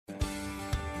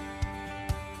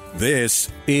This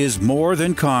is More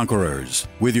Than Conquerors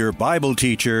with your Bible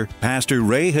teacher, Pastor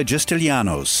Ray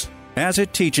Hagistilianos. As a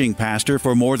teaching pastor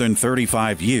for more than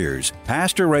 35 years,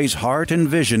 Pastor Ray's heart and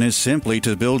vision is simply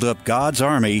to build up God's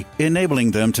army,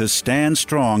 enabling them to stand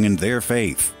strong in their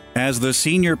faith. As the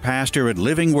senior pastor at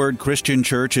Living Word Christian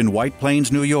Church in White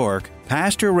Plains, New York,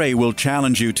 Pastor Ray will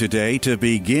challenge you today to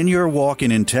begin your walk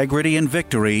in integrity and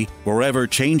victory, forever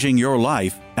changing your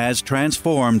life as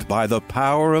transformed by the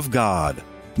power of God.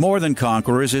 More Than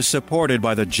Conquerors is supported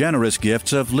by the generous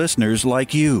gifts of listeners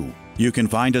like you. You can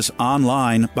find us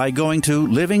online by going to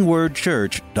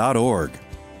livingwordchurch.org.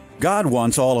 God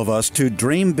wants all of us to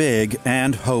dream big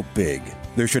and hope big.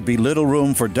 There should be little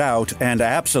room for doubt and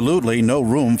absolutely no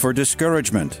room for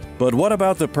discouragement. But what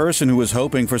about the person who is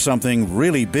hoping for something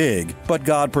really big, but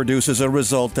God produces a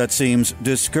result that seems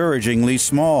discouragingly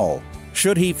small?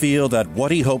 Should he feel that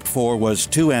what he hoped for was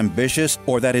too ambitious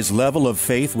or that his level of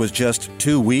faith was just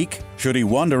too weak? Should he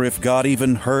wonder if God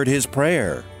even heard his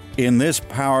prayer? In this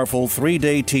powerful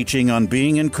 3-day teaching on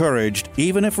being encouraged,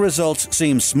 even if results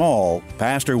seem small,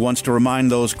 Pastor wants to remind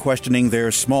those questioning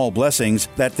their small blessings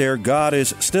that their God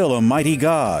is still a mighty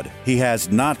God. He has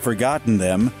not forgotten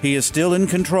them. He is still in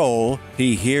control.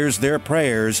 He hears their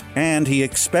prayers, and he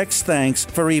expects thanks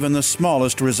for even the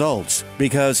smallest results.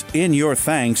 Because in your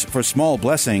thanks for small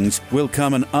blessings will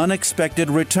come an unexpected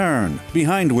return,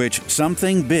 behind which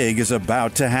something big is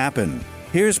about to happen.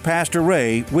 Here's Pastor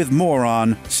Ray with more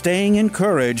on staying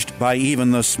encouraged by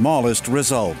even the smallest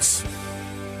results.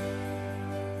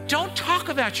 Don't talk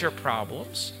about your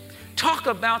problems. Talk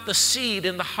about the seed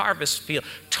in the harvest field.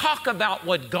 Talk about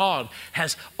what God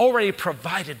has already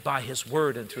provided by His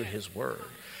Word and through His Word.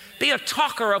 Be a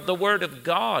talker of the Word of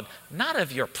God, not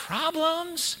of your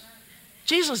problems.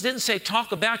 Jesus didn't say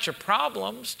talk about your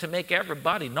problems to make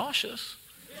everybody nauseous.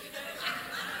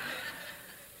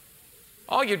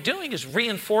 All you're doing is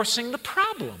reinforcing the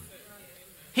problem.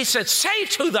 He said, say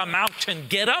to the mountain,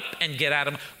 get up and get out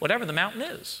of whatever the mountain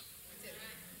is.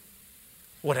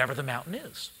 Whatever the mountain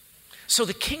is. So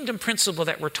the kingdom principle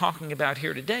that we're talking about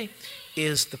here today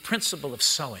is the principle of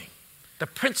sowing, the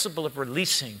principle of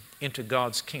releasing into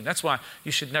God's kingdom. That's why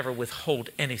you should never withhold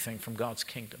anything from God's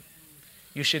kingdom.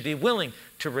 You should be willing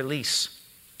to release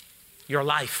your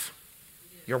life,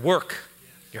 your work,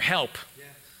 your help,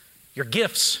 your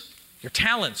gifts, your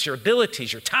talents, your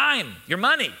abilities, your time, your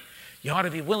money. You ought to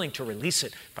be willing to release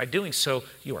it. By doing so,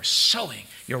 you are sowing.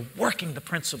 You're working the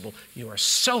principle. You are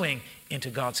sowing into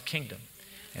God's kingdom.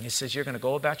 And He says you're going to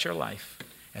go about your life.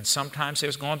 And sometimes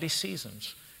there's going to be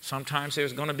seasons. Sometimes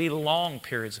there's going to be long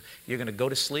periods. You're going to go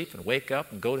to sleep and wake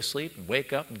up and go to sleep and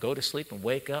wake up and go to sleep and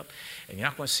wake up. And you're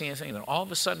not going to see anything. And then all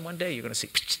of a sudden one day you're going to see.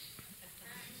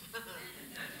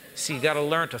 See, you got to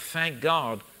learn to thank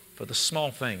God for the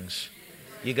small things.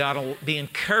 You got to be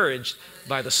encouraged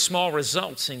by the small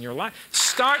results in your life.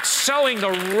 Start sowing the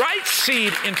right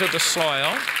seed into the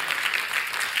soil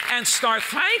and start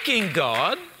thanking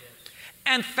God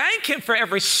and thank Him for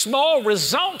every small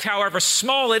result, however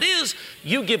small it is.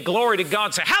 You give glory to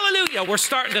God. Say, hallelujah, we're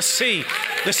starting to see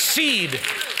the seed.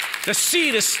 The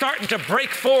seed is starting to break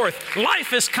forth.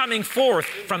 Life is coming forth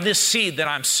from this seed that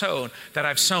I've sown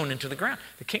into the ground.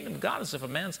 The kingdom of God is if a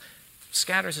man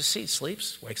scatters his seed,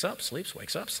 sleeps, wakes up, sleeps,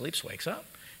 wakes up, sleeps, wakes up.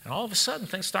 And all of a sudden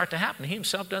things start to happen. He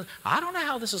himself does. I don't know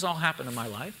how this has all happened in my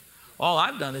life. All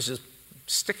I've done is just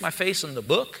stick my face in the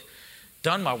book,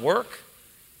 done my work,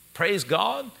 praise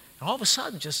God, and all of a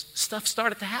sudden just stuff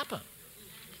started to happen.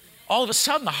 All of a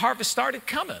sudden the harvest started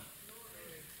coming.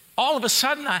 All of a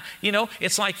sudden,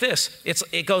 it's like this.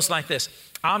 It goes like this.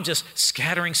 I'm just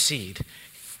scattering seed,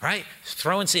 right?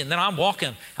 Throwing seed, and then I'm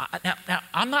walking. Now,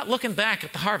 I'm not looking back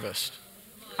at the harvest.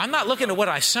 I'm not looking at what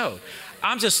I sowed.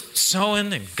 I'm just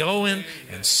sowing and going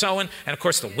and sowing. And of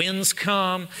course, the winds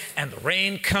come and the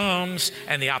rain comes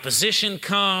and the opposition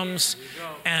comes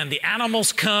and the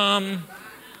animals come.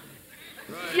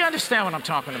 You understand what I'm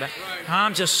talking about?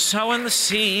 I'm just sowing the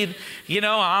seed.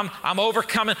 I'm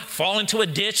overcoming, fall into a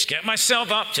ditch, get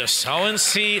myself up, just sowing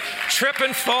seed, trip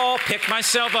and fall, pick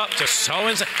myself up, just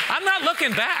sowing seed. I'm not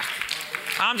looking back.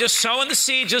 I'm just sowing the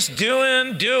seed, just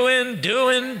doing.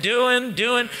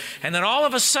 And then all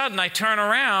of a sudden I turn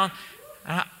around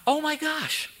and oh my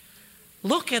gosh,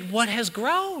 look at what has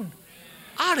grown.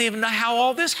 I don't even know how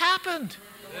all this happened.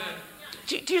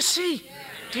 Do you see?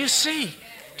 Do you see?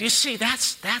 Do you see?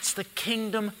 That's the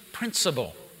kingdom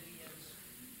principle.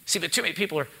 See, but too many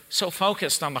people are so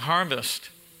focused on the harvest,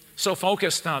 so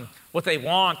focused on what they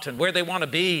want and where they want to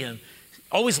be, and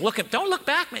always don't look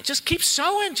back, man. Just keep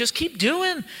sowing, just keep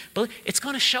doing. But it's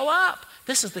going to show up.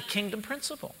 This is the kingdom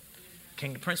principle.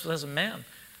 Kingdom principle as a man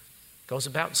goes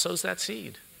about and sows that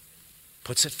seed.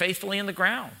 puts it faithfully in the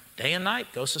ground, day and night,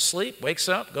 goes to sleep, wakes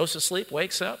up, goes to sleep,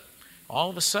 wakes up. All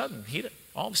of a sudden, he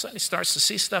starts to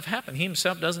see stuff happen. He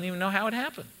himself doesn't even know how it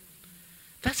happened.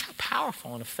 That's how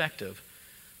powerful and effective,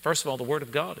 first of all, the Word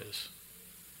of God is.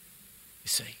 You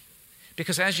see,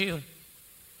 because let me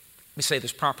say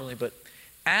this properly, but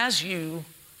as you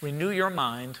renew your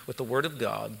mind with the Word of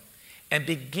God and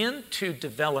begin to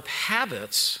develop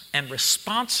habits and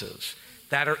responses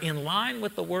that are in line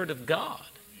with the Word of God,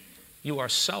 you are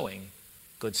sowing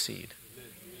good seed.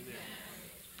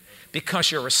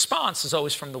 Because your response is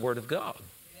always from the Word of God.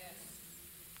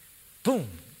 Boom.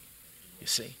 You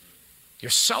see, you're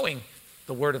sowing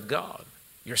the Word of God.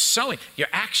 You're sowing, your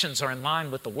actions are in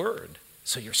line with the Word.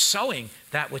 So you're sowing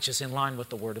that which is in line with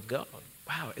the Word of God.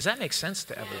 Wow, does that make sense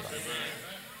to everybody?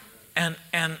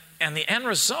 And the end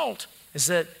result is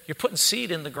that you're putting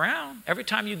seed in the ground. Every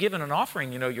time you give in an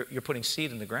offering, you're putting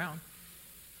seed in the ground.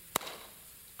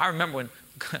 I remember when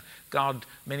God,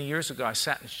 many years ago, I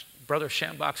sat in Brother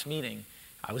Schambach's meeting.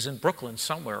 I was in Brooklyn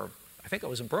somewhere. I think I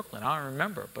was in Brooklyn. I don't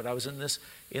remember. But I was in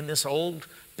this old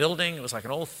building. It was like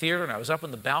an old theater, and I was up in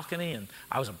the balcony, and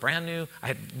I was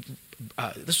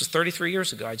this was 33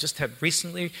 years ago. I just had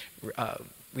recently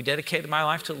rededicated my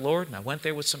life to the Lord, and I went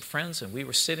there with some friends, and we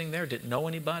were sitting there, didn't know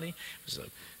anybody. It was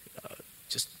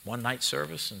just one night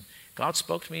service, and God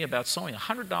spoke to me about sowing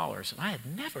 $100, and I had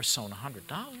never sown $100.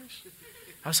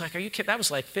 I was like, are you kidding? That was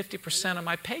like 50% of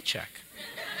my paycheck.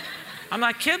 I'm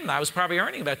not kidding. I was probably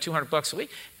earning about $200 a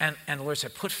week. And the Lord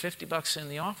said, put $50 in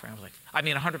the offering. I was like,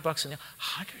 $100 in the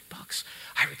 $100?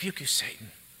 I rebuke you,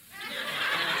 Satan.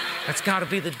 That's got to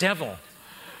be the devil.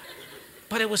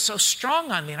 But it was so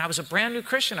strong on me, and I was a brand new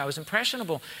Christian. I was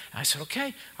impressionable. And I said,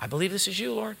 okay, I believe this is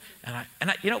you, Lord. And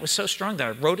it was so strong that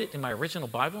I wrote it in my original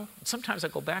Bible. And sometimes I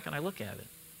go back and I look at it.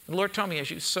 And the Lord told me,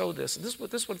 as you sow this is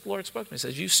what the Lord spoke to me. He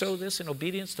says, you sow this in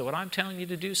obedience to what I'm telling you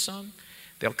to do, son.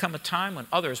 There'll come a time when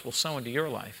others will sow into your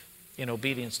life in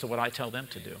obedience to what I tell them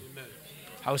to do.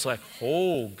 I was like,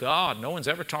 oh God, no one's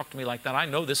ever talked to me like that. I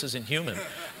know this isn't human.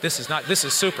 This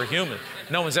is superhuman.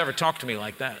 No one's ever talked to me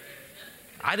like that.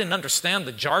 I didn't understand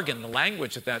the jargon, the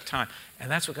language at that time. And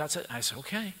that's what God said. I said,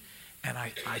 okay. And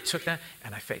I took that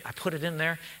and I put it in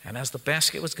there. And as the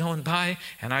basket was going by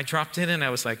and I dropped it in, I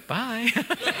was like, bye.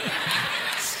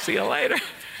 See you later.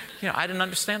 I didn't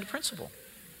understand the principle.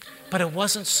 But it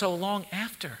wasn't so long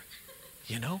after,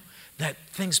 that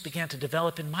things began to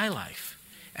develop in my life.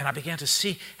 And I began to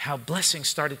see how blessings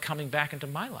started coming back into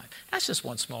my life. That's just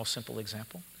one small, simple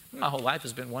example. My whole life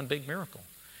has been one big miracle.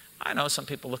 I know some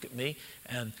people look at me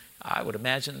and I would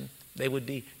imagine they would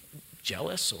be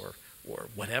jealous or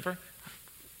whatever.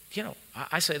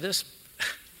 I say this,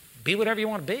 be whatever you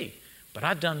want to be. But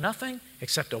I've done nothing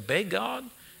except obey God.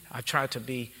 I've tried to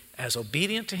be as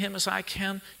obedient to Him as I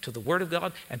can, to the Word of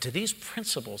God, and to these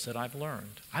principles that I've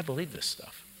learned. I believe this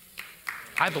stuff.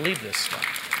 I believe this stuff.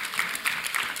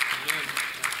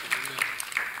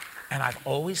 And I've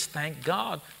always thanked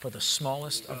God for the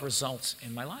smallest of results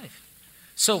in my life.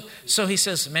 So He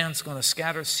says, man's going to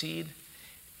scatter seed.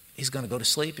 He's going to go to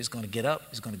sleep. He's going to get up.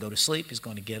 He's going to go to sleep. He's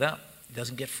going to get up. He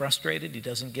doesn't get frustrated. He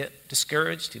doesn't get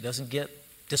discouraged. He doesn't get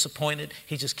disappointed.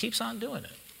 He just keeps on doing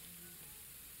it.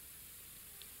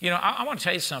 I want to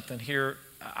tell you something here.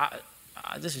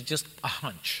 This is just a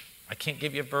hunch. I can't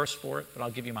give you a verse for it, but I'll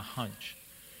give you my hunch.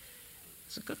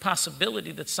 It's a good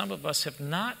possibility that some of us have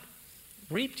not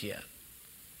reaped yet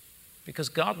because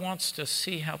God wants to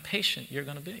see how patient you're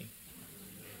going to be.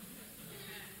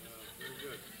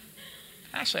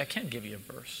 Actually, I can give you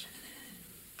a verse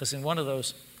because in one of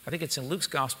those, I think it's in Luke's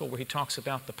gospel where he talks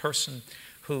about the person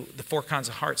who, the 4 kinds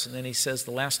of hearts, and then he says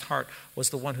the last heart was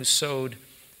the one who sowed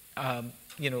and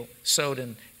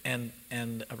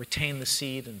retained the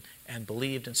seed and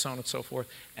believed and so on and so forth.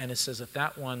 And it says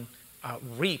that one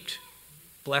reaped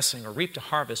blessing or reaped a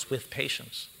harvest with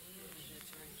patience.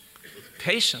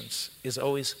 Patience is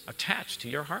always attached to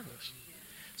your harvest.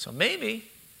 So maybe,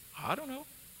 I don't know,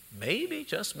 maybe,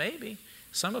 just maybe,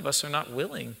 some of us are not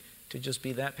willing to just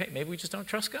be that patient. Maybe we just don't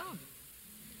trust God.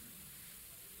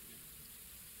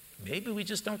 Maybe we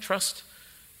just don't trust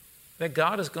that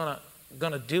God is going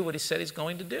to do what He said He's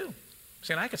going to do.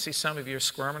 See, and I can see some of you are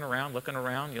squirming around, looking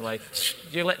around. You're like,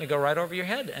 you're letting it go right over your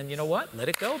head. And you know what? Let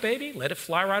it go, baby. Let it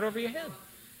fly right over your head.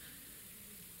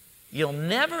 You'll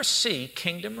never see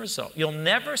kingdom result. You'll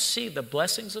never see the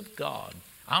blessings of God.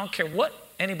 I don't care what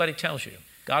anybody tells you.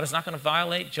 God is not going to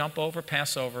violate, jump over,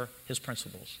 pass over His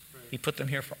principles. He put them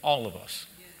here for all of us.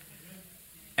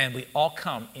 And we all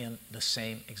come in the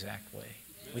same exact way.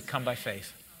 We come by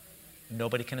faith.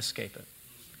 Nobody can escape it.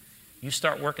 You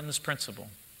start working this principle.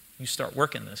 You start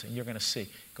working this and you're going to see.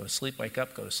 Go to sleep, wake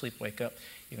up, go to sleep, wake up.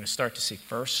 You're going to start to see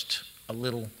first a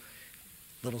little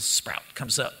sprout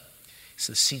comes up.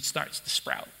 So the seed starts to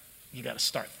sprout. You got to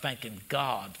start thanking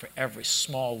God for every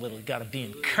small little. You got to be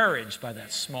encouraged by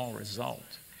that small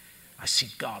result. I see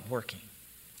God working.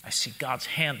 I see God's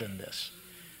hand in this.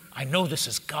 I know this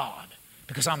is God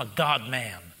because I'm a God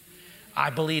man. I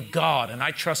believe God and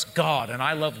I trust God and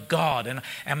I love God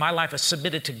and my life is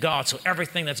submitted to God. So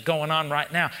everything that's going on right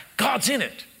now, God's in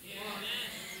it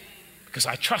because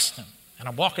I trust Him and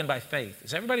I'm walking by faith.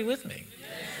 Is everybody with me?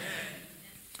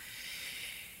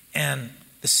 And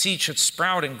the seed should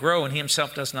sprout and grow and He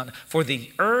Himself does not. For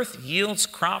the earth yields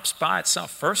crops by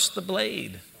itself. First the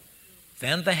blade,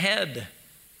 then the head.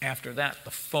 After that,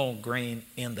 the full grain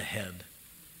in the head.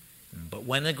 But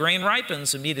when the grain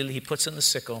ripens, immediately He puts in the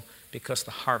sickle because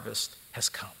the harvest has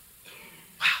come.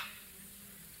 Wow.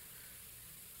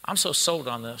 I'm so sold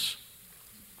on this.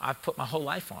 I've put my whole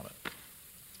life on it.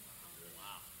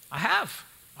 I have.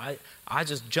 I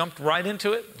just jumped right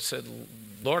into it and said,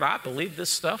 Lord, I believe this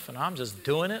stuff, and I'm just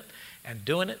doing it,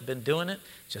 been doing it,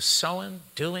 just sowing,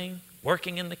 doing,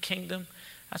 working in the kingdom.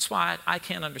 That's why I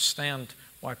can't understand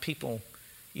why people,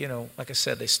 like I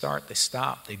said, they start, they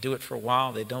stop, they do it for a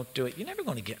while, they don't do it. You're never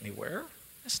going to get anywhere.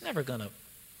 It's never going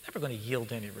to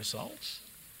yield any results.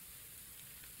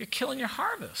 You're killing your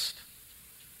harvest.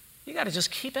 You got to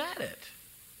just keep at it.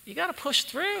 You got to push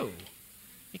through.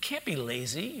 You can't be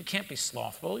lazy. You can't be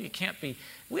slothful.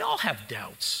 We all have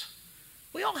doubts.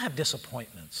 We all have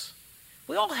disappointments.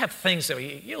 We all have things that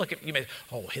you look at, you may,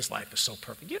 oh, his life is so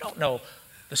perfect. You don't know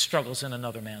the struggles in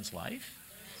another man's life.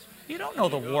 You don't know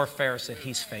the warfares that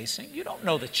he's facing. You don't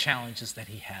know the challenges that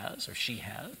he has or she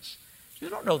has. You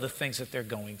don't know the things that they're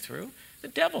going through. The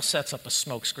devil sets up a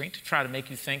smokescreen to try to make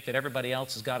you think that everybody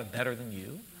else has got it better than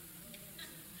you.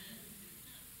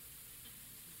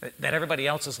 That everybody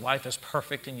else's life is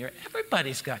perfect and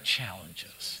everybody's got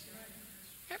challenges.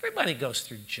 Everybody goes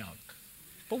through junk.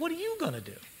 But what are you going to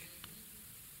do?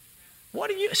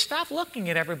 Stop looking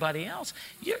at everybody else.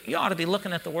 You ought to be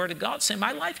looking at the Word of God saying,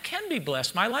 my life can be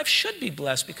blessed. My life should be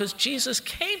blessed because Jesus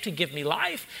came to give me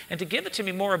life and to give it to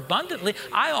me more abundantly.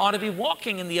 I ought to be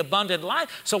walking in the abundant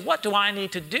life. So what do I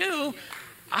need to do?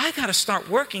 I got to start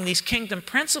working these kingdom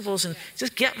principles and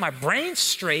just get my brain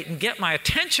straight and get my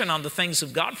attention on the things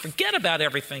of God. Forget about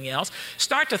everything else.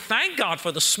 Start to thank God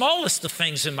for the smallest of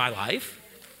things in my life.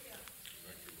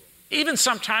 Even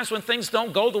sometimes when things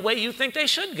don't go the way you think they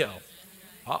should go.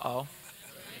 Uh-oh.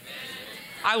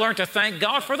 I learned to thank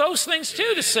God for those things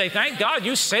too, to say, thank God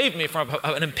you saved me from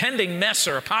an impending mess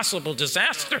or a possible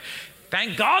disaster.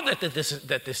 Thank God that this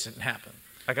didn't happen.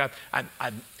 Like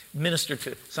I ministered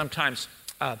to sometimes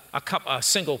a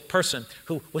single person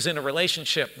who was in a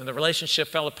relationship and the relationship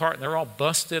fell apart and they're all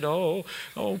busted. Oh,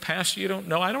 Pastor, you don't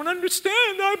know. I don't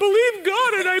understand. I believe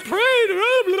God and I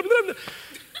prayed. Blah, blah, blah.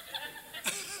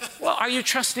 Well, are you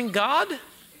trusting God?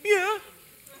 Yeah.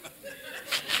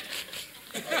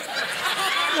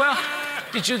 Well,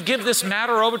 did you give this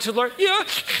matter over to the Lord? Yeah.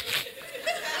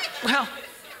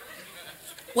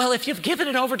 Well, if you've given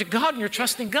it over to God and you're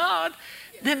trusting God,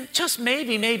 then just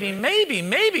maybe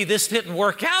this didn't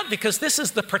work out because this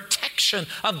is the protection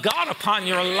of God upon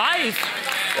your life,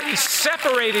 that He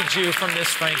separated you from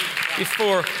this thing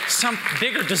before some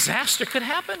bigger disaster could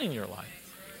happen in your life.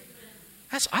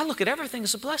 I look at everything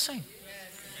as a blessing.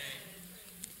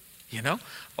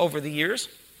 Over the years,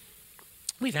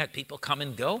 we've had people come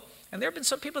and go, and there have been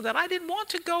some people that I didn't want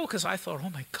to go because I thought, oh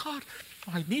my God,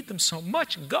 I need them so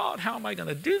much. God, how am I going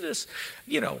to do this?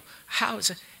 How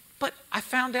is it? But I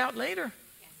found out later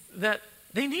that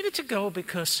they needed to go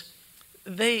because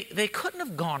they couldn't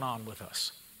have gone on with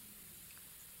us.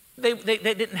 They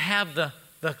didn't have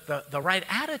the right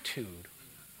attitude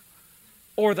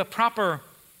or the proper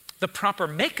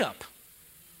makeup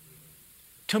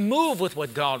to move with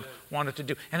what God wanted to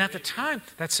do. And at the time,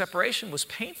 that separation was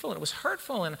painful and it was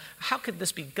hurtful. And how could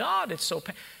this be God? It's so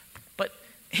painful. But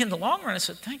in the long run, I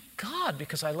said, thank God,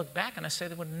 because I look back and I say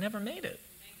they would have never made it.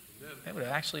 They would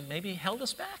have actually maybe held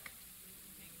us back.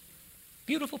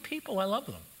 Beautiful people, I love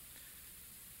them.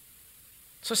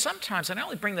 So sometimes, and I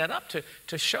only bring that up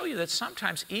to show you that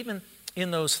sometimes even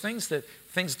in those things that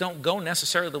things don't go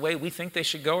necessarily the way we think they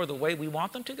should go or the way we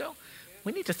want them to go,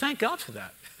 we need to thank God for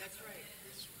that. That's right.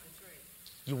 That's right.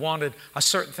 You wanted a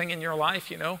certain thing in your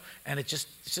life, and it just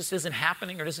isn't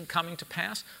happening or it isn't coming to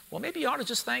pass. Well, maybe you ought to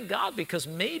just thank God because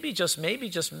maybe, just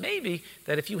maybe,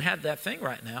 that if you had that thing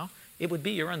right now, it would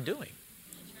be your undoing.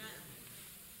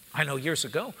 I know years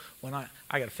ago when I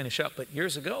got to finish up, but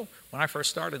years ago when I first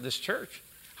started this church,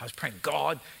 I was praying,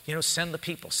 God, send the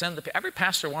people, Every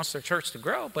pastor wants their church to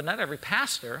grow, but not every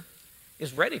pastor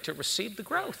is ready to receive the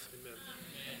growth.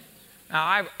 Now,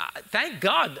 I thank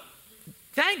God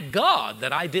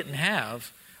that I didn't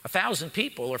have 1,000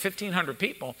 people or 1,500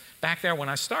 people back there when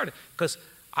I started, because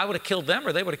I would have killed them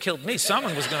or they would have killed me.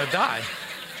 Someone was going to die.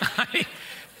 I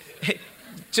mean,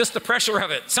 just the pressure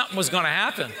of it, something was going to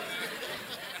happen.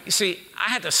 You see, I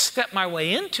had to step my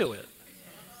way into it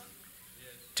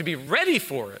to be ready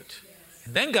for it.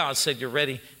 And then God said, you're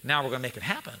ready, now we're going to make it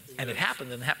happen. And it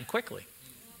happened, and it happened quickly.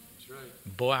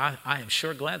 Boy, I am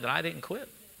sure glad that I didn't quit.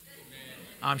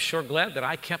 I'm sure glad that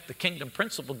I kept the kingdom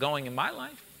principle going in my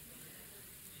life.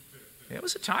 It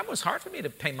was a time when it was hard for me to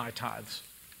pay my tithes.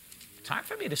 Time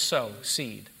for me to sow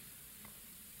seed.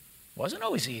 Wasn't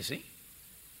always easy.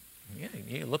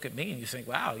 You look at me and you think,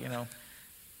 wow,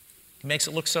 he makes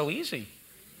it look so easy.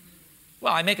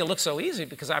 Well, I make it look so easy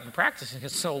because I've been practicing it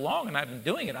so long and I've been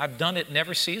doing it. I've done it in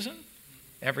every season,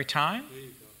 every time,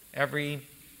 every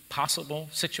possible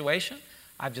situation.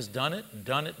 I've just done it and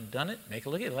done it and done it. Make it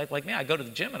look easy. Like me, I go to the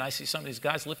gym and I see some of these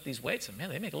guys lift these weights and man,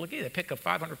 they make it look easy. They pick up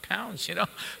 500 pounds,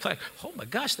 It's like, oh my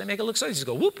gosh, they make it look so easy. Just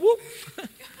go whoop, whoop.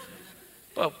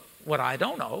 But what I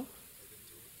don't know,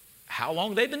 how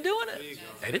long they've been doing it.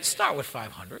 They didn't start with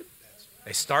 500.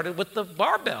 They started with the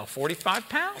barbell, 45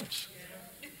 pounds.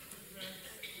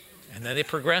 And then they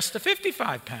progressed to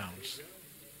 55 pounds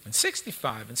and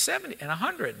 65 and 70 and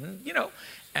 100. And,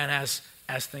 and as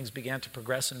things began to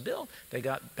progress and build, they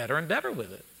got better and better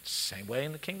with it. Same way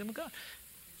in the kingdom of God.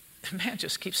 The man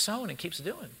just keeps sowing and keeps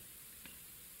doing.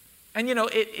 And,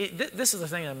 this is the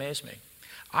thing that amazed me.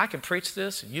 I can preach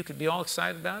this and you could be all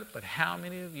excited about it, but how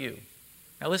many of you,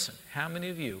 now listen, how many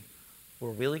of you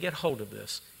will really get hold of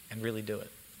this and really do it?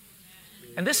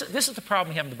 And this is the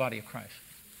problem we have in the body of Christ.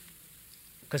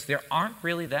 Because there aren't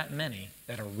really that many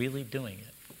that are really doing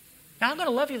it. Now, I'm going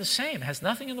to love you the same. It has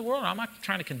nothing in the world. I'm not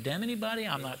trying to condemn anybody.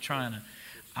 I'm not trying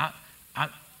to...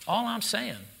 all I'm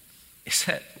saying is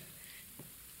that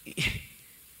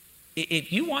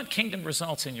if you want kingdom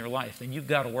results in your life, then you've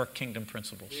got to work kingdom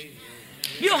principles.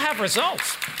 You'll have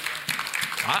results.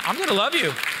 I'm going to love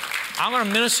you. I'm going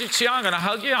to minister to you. I'm going to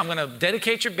hug you. I'm going to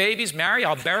dedicate your babies, marry you.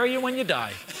 I'll bury you when you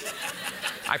die.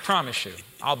 I promise you.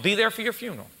 I'll be there for your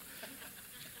funeral.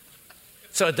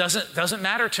 So it doesn't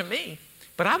matter to me.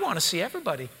 But I want to see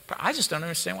everybody. But I just don't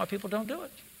understand why people don't do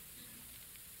it.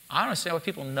 I don't understand why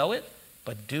people know it,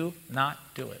 but do not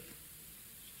do it.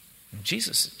 And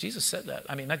Jesus said that.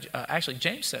 I mean, actually,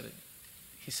 James said it.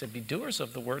 He said, be doers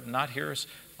of the word, not hearers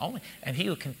only. And he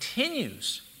who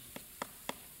continues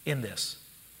in this,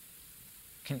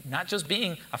 not just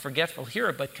being a forgetful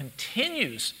hearer, but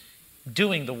continues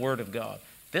doing the word of God,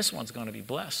 this one's going to be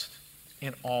blessed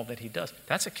in all that he does.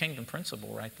 That's a kingdom principle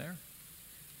right there.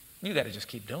 You got to just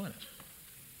keep doing it.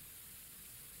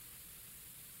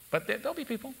 But there'll be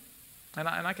people, and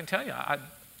I can tell you,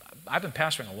 I've been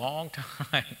pastoring a long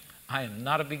time. I am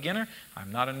not a beginner.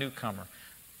 I'm not a newcomer.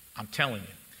 I'm telling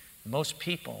you, most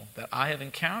people that I have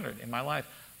encountered in my life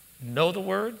know the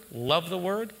word, love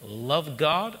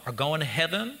God, are going to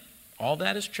heaven. All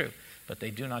that is true, but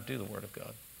they do not do the word of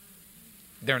God.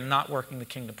 They're not working the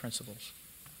kingdom principles.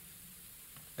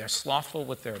 They're slothful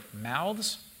with their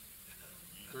mouths.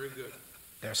 Very good.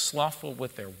 They're slothful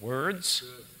with their words,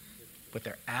 with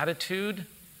their attitude,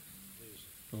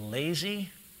 lazy,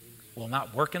 will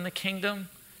not work in the kingdom,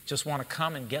 just want to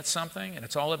come and get something, and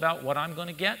it's all about what I'm going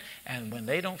to get. And when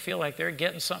they don't feel like they're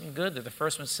getting something good, they're the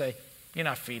first ones to say, you're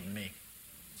not feeding me.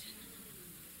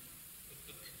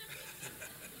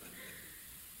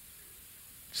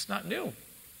 It's not new.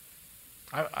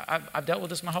 I've dealt with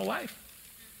this my whole life.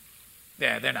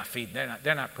 Yeah, they're not feeding.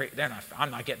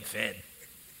 I'm not getting fed.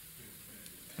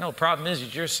 No, the problem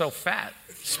is you're so fat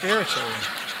spiritually.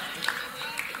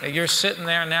 That you're sitting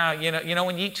there now, you know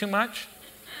when you eat too much?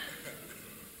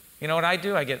 You know what I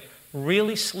do? I get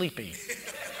really sleepy.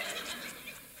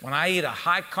 When I eat a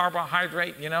high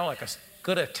carbohydrate, like a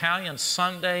good Italian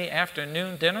Sunday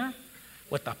afternoon dinner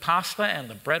with the pasta and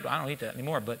the bread. I don't eat that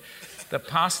anymore, but the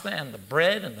pasta and the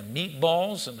bread and the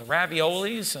meatballs and the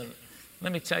raviolis, and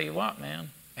let me tell you what, man,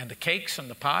 and the cakes and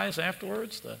the pies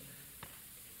afterwards,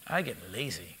 I get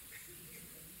lazy.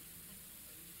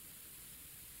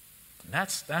 And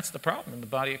that's the problem in the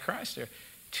body of Christ. There are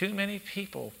too many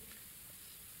people.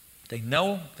 They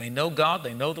know God,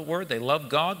 they know the Word, they love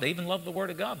God, they even love the Word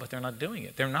of God, but they're not doing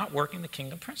it. They're not working the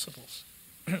kingdom principles.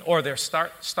 Or they're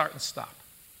start and stop.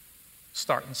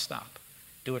 Start and stop.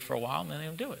 Do it for a while, and then they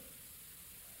don't do it.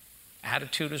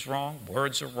 Attitude is wrong,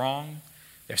 words are wrong,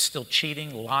 they're still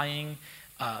cheating, lying,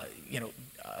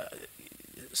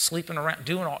 sleeping around,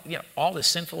 doing all this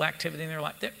sinful activity in their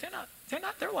life.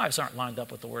 Their lives aren't lined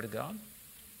up with the Word of God.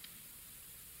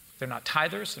 They're not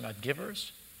tithers. They're not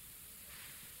givers.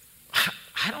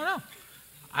 I don't know.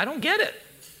 I don't get it.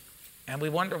 And we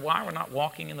wonder why we're not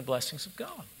walking in the blessings of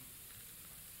God.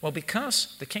 Well,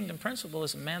 because the kingdom principle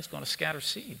is a man's going to scatter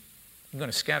seed. You're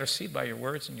going to scatter seed by your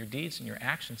words and your deeds and your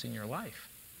actions in your life.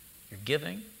 Your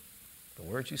giving, the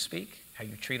words you speak, how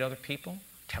you treat other people,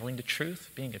 telling the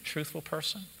truth, being a truthful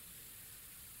person.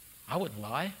 I wouldn't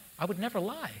lie. I would never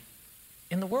lie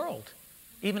in the world.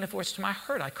 Even if it was to my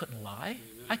hurt, I couldn't lie.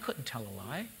 I couldn't tell a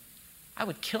lie. I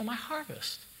would kill my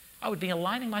harvest. I would be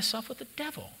aligning myself with the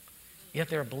devil. Yet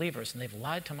there are believers, and they've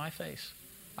lied to my face.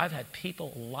 I've had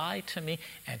people lie to me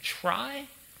and try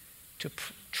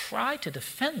to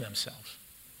defend themselves.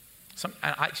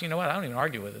 You know what? I don't even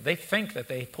argue with it. They think that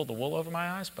they pulled the wool over my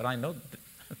eyes, but I know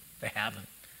they haven't.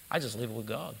 I just leave it with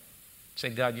God. Say,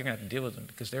 God, you're going to have to deal with them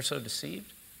because they're so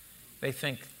deceived. They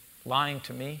think lying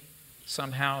to me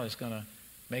somehow is going to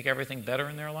make everything better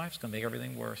in their life. It's going to make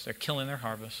everything worse. They're killing their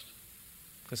harvest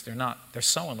because they're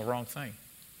sowing the wrong thing.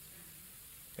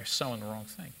 They're sowing the wrong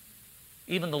thing.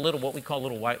 Even the what we call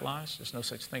little white lies, there's no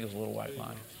such thing as a little white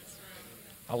lie.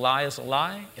 A lie is a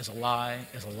lie, is a lie,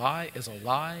 is a lie, is a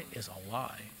lie, is a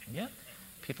lie. And yet,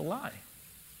 people lie.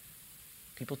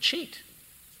 People cheat.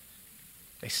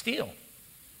 They steal.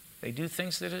 They do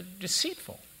things that are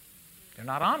deceitful. They're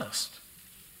not honest.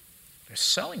 They're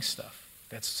selling stuff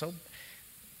that's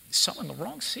sowing the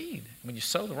wrong seed. When you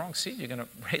sow the wrong seed, you're going to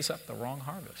raise up the wrong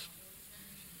harvest.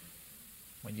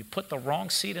 When you put the wrong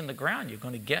seed in the ground, you're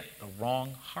going to get the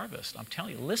wrong harvest. I'm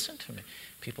telling you, listen to me.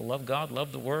 People love God,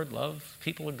 love the Word, love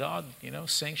people of God,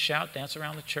 sing, shout, dance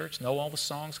around the church, know all the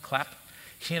songs, clap,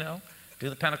 do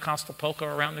the Pentecostal polka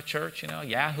around the church,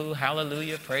 Yahoo,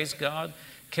 hallelujah, praise God,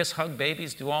 kiss, hug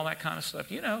babies, do all that kind of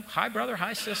stuff. Hi brother,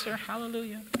 hi sister,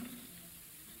 hallelujah.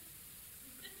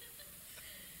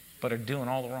 But are doing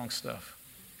all the wrong stuff.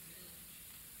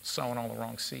 Sowing all the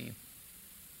wrong seed.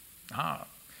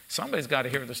 Somebody's got to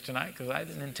hear this tonight because I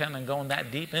didn't intend on going that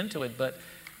deep into it, but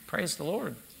praise the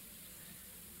Lord.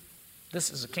 This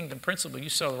is a kingdom principle. You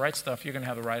sow the right stuff, you're going to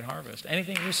have the right harvest.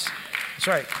 That's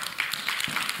right.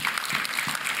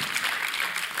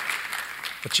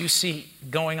 What you see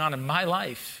going on in my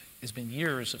life has been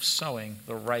years of sowing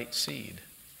the right seed.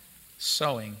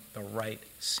 Sowing the right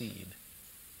seed.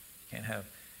 Can't have,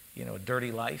 a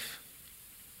dirty life.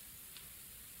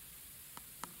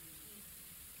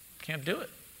 Can't do it.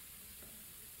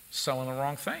 Sowing the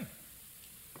wrong thing.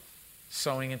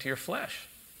 Sowing into your flesh.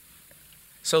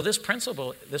 So this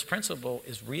principle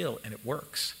is real and it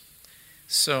works.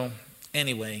 So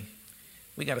anyway,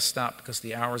 we got to stop because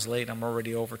the hour's late. I'm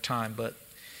already over time, but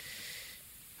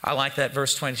I like that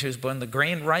verse 22 is, when the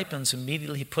grain ripens,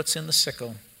 immediately he puts in the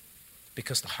sickle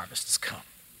because the harvest has come.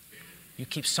 You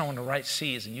keep sowing the right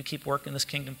seeds and you keep working this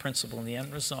kingdom principle, and the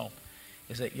end result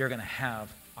is that you're going to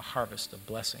have a harvest of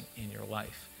blessing in your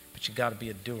life. But you got to be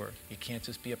a doer. You can't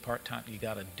just be a part-time. You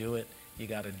got to do it. You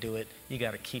got to do it. You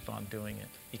got to keep on doing it.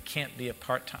 You can't be a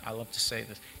part-time. I love to say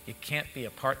this. You can't be a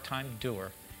part-time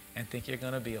doer and think you're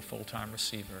going to be a full-time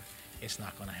receiver. It's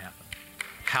not going to happen.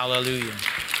 Hallelujah.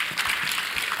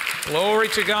 Glory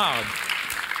to God.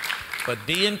 But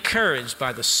be encouraged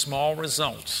by the small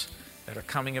results that are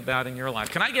coming about in your life.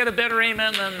 Can I get a better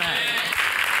amen than that?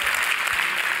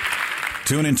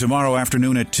 Tune in tomorrow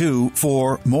afternoon at 2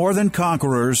 for More Than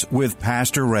Conquerors with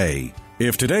Pastor Ray.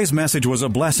 If today's message was a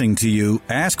blessing to you,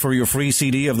 ask for your free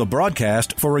CD of the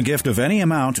broadcast for a gift of any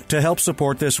amount to help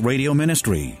support this radio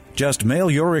ministry. Just mail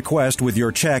your request with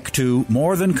your check to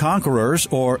More Than Conquerors,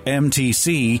 or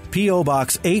MTC, P.O.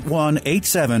 Box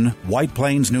 8187, White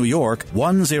Plains, New York,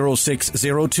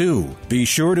 10602. Be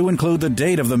sure to include the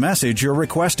date of the message you're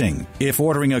requesting. If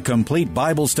ordering a complete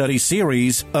Bible study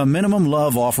series, a minimum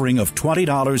love offering of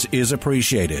 $20 is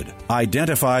appreciated.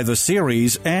 Identify the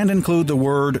series and include the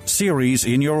word series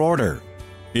in your order.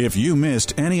 If you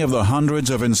missed any of the hundreds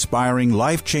of inspiring,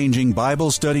 life-changing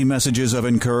Bible study messages of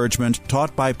encouragement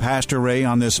taught by Pastor Ray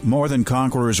on this More Than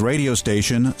Conquerors radio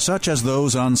station, such as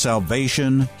those on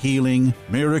salvation, healing,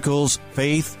 miracles,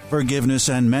 faith, forgiveness,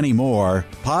 and many more,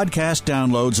 podcast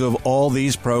downloads of all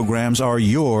these programs are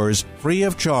yours free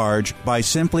of charge by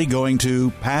simply going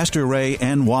to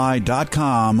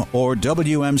PastorRayNY.com or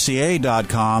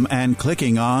WMCA.com and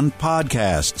clicking on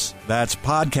Podcasts. That's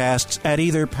podcasts at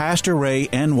either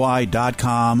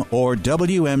PastorRayNY.com or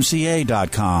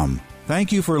WMCA.com.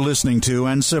 Thank you for listening to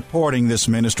and supporting this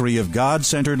ministry of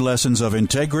God-centered lessons of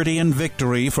integrity and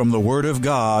victory from the Word of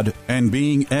God, and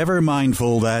being ever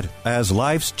mindful that, as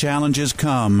life's challenges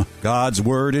come, God's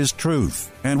Word is truth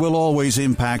and will always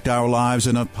impact our lives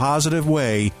in a positive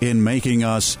way in making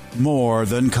us more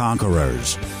than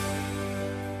conquerors.